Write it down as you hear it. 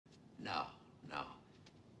No, no.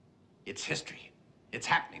 It's history. It's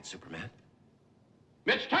happening, Superman.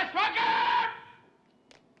 Mitch Tessmacher!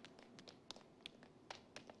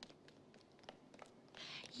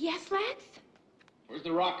 Yes, Lex? Where's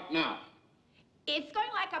the rocket now? It's going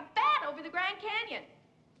like a bat over the Grand Canyon.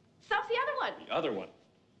 So's the other one. The other one?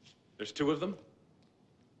 There's two of them?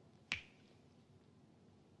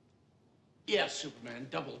 Yes, Superman,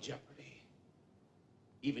 double jeopardy.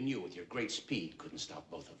 Even you, with your great speed, couldn't stop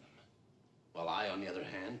both of them. While I, on the other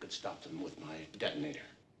hand, could stop them with my detonator.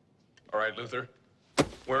 All right, Luthor.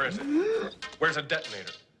 Where is it? Where's a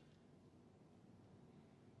detonator?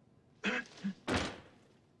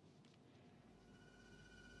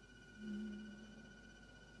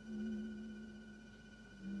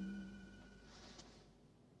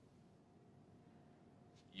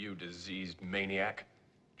 You diseased maniac.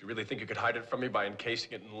 Do you really think you could hide it from me by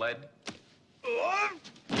encasing it in lead?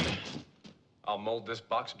 I'll mold this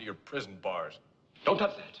box into your prison bars. Don't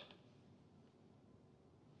touch that.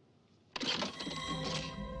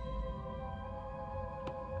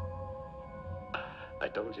 I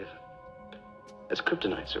told you. It's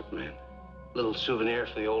kryptonite, Superman. Little souvenir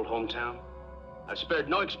from the old hometown. I've spared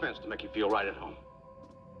no expense to make you feel right at home.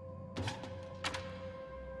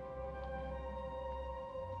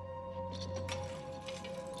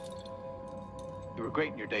 You were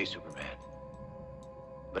great in your day, Superman.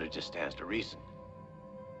 But it just stands to reason.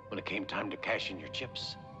 When it came time to cash in your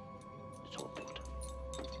chips, so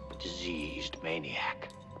a diseased maniac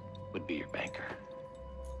would be your banker.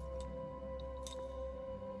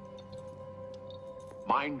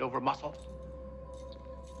 Mind over muscle?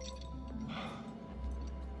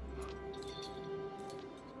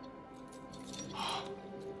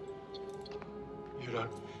 You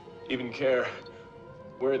don't even care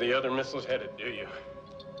where the other missile's headed, do you?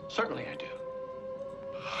 Certainly I do.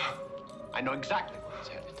 I know exactly where it's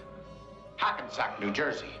headed. Hackensack, New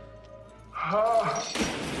Jersey. I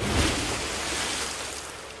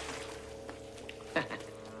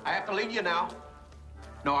have to leave you now.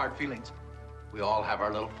 No hard feelings. We all have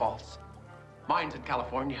our little faults. Mine's in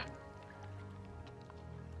California.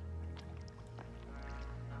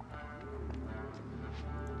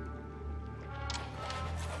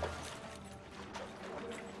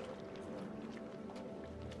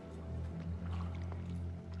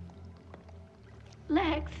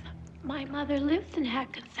 Lex, my mother lives in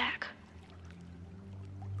Hackman.